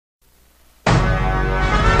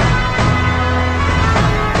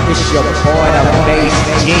It's your boy, the bass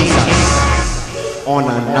Jesus, on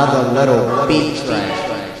another little beat track.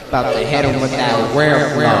 About to hit him with that rare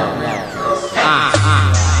flow.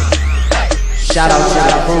 Shout out to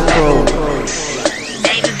the crew.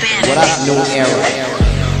 What up, new era?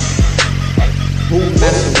 Who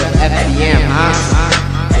messing with FBM, huh?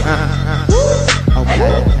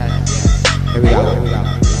 Okay. Here we go.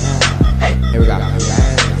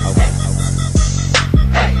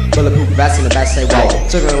 Bulletproof vest in the back, say whoa.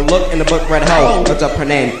 Took a look in the book, read ho. Looked up her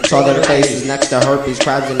name, saw that her face is next to herpes,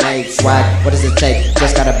 crabs and eggs. Swag, what does it take?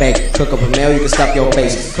 Just gotta bake. Cook up a meal, you can stuff your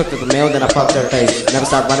face. Cooked up a meal, then I fucked her face. Never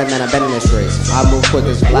stop running, man, I've been in this race. I move quick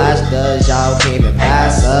as flash does, y'all can't even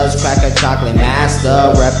pass us. Crack a chocolate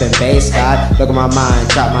master, reppin' bass god. Look at my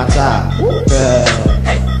mind, chop my top.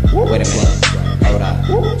 Wait a minute, hold up.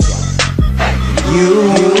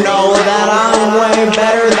 You know that I'm way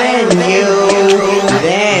better than you.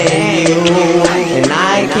 And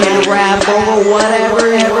I can rap over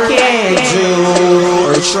whatever you can do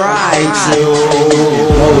or try to.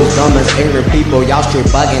 Those dumb as ignorant people, y'all straight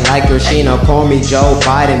bugging like Krishna. Call me Joe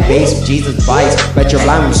Biden, base Jesus bites. Bet you're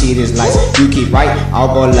blind when you see these lights. You keep right,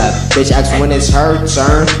 I'll go left. Bitch asks when it's her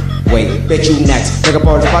turn. Wait, bitch, you next. Nigga,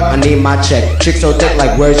 pause the fuck, I need my check. Chick so thick,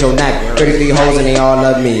 like, where's your neck? 33 hoes and they all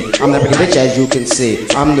love me. I'm that freaking bitch, as you can see.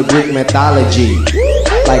 I'm the Greek mythology,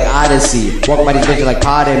 like Odyssey. Walk by these bitches like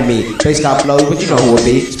pardon me. Face got flow, but you know who it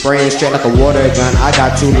be. Spraying straight like a water gun. I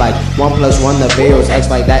got two like 1 + 1, the variables. X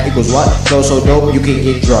like that equals what? Flow so dope, you can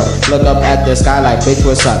get drunk. Look up at the sky like, bitch,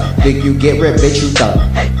 what's up? Think you get ripped, bitch, you tough.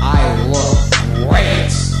 I look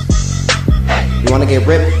great. You wanna get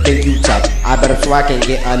ripped? Think you tough. I better so I can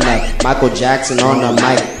get enough. Michael Jackson on the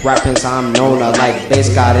mic, rapping so I'm known like bass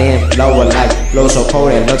got in, lower like flow so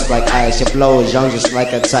cold it looks like ice. Your flow is young just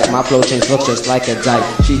like a type. My flow change looks just like a dyke.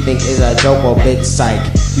 She think it's a joke or bitch psych.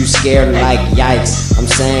 You scared like yikes. I'm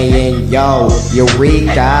saying yo,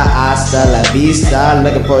 Eureka, hasta la vista.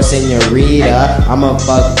 Looking for a senorita. I'm a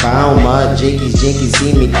fuck Palma. Jinkies,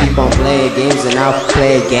 see me keep on playing games and I'll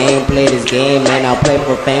play a game. Play this game and I'll play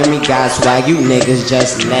for fame. We got swag, you niggas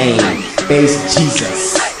just lame. Bass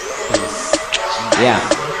Jesus. Yeah.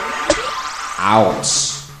 Out.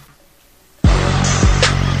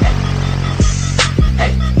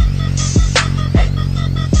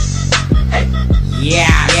 Yes.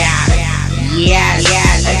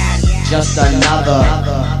 Just another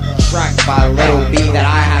track by Little B that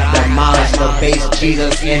I have demolished. The bass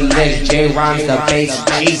Jesus in this. J Rhymez the bass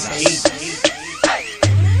Jesus.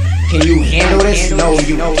 Can you handle this? No,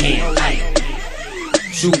 you can't.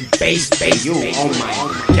 To bass, you, oh my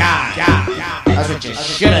god, that's what you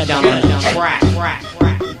should've done on the track.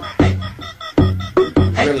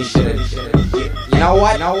 Really should've. You know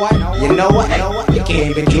what? You can't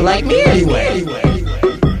even do like me anyway.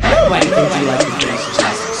 Nobody can do like the bass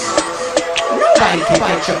Jesus. Nobody can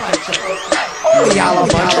catch up. Oh, y'all a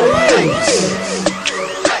bunch of lambs.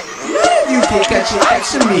 None of you can catch up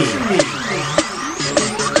to me.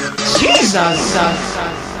 Jesus.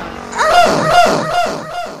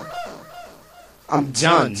 I'm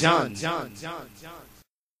done.